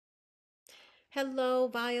Hello,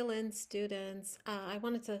 violin students. I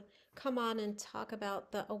wanted to come on and talk about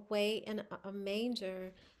the Away in a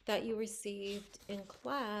Manger that you received in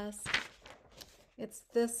class. It's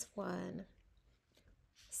this one.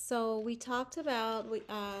 So we talked about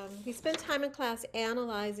we spent time in class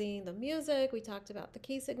analyzing the music. We talked about the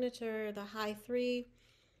key signature, the high three.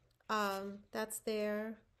 That's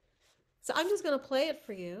there. So I'm just gonna play it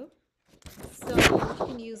for you. So you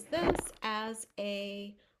can use this as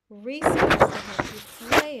a resource to help you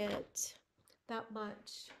play it that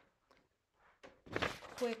much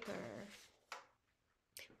quicker.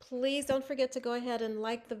 Please don't forget to go ahead and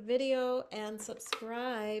like the video and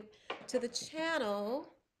subscribe to the channel.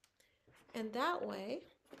 And that way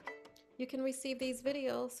you can receive these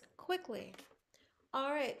videos quickly.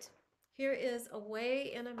 All right, here is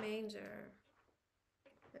Away in a Manger.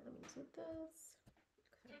 Okay, let me do this.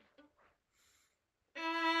 Okay.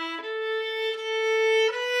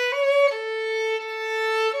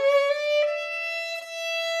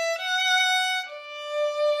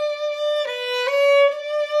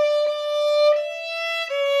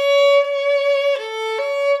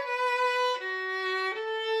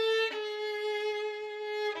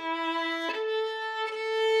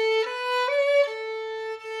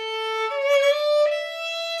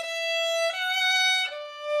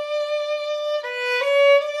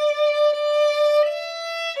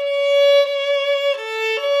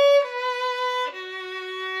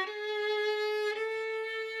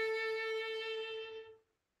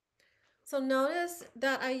 So notice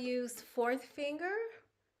that I used fourth finger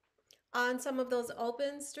on some of those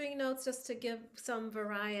open string notes just to give some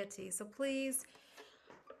variety. So please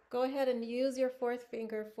go ahead and use your fourth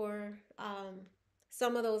finger for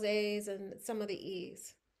some of those A's and some of the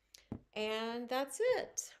E's. And that's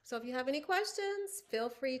it. So if you have any questions, feel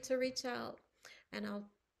free to reach out and I'll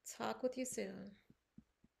talk with you soon.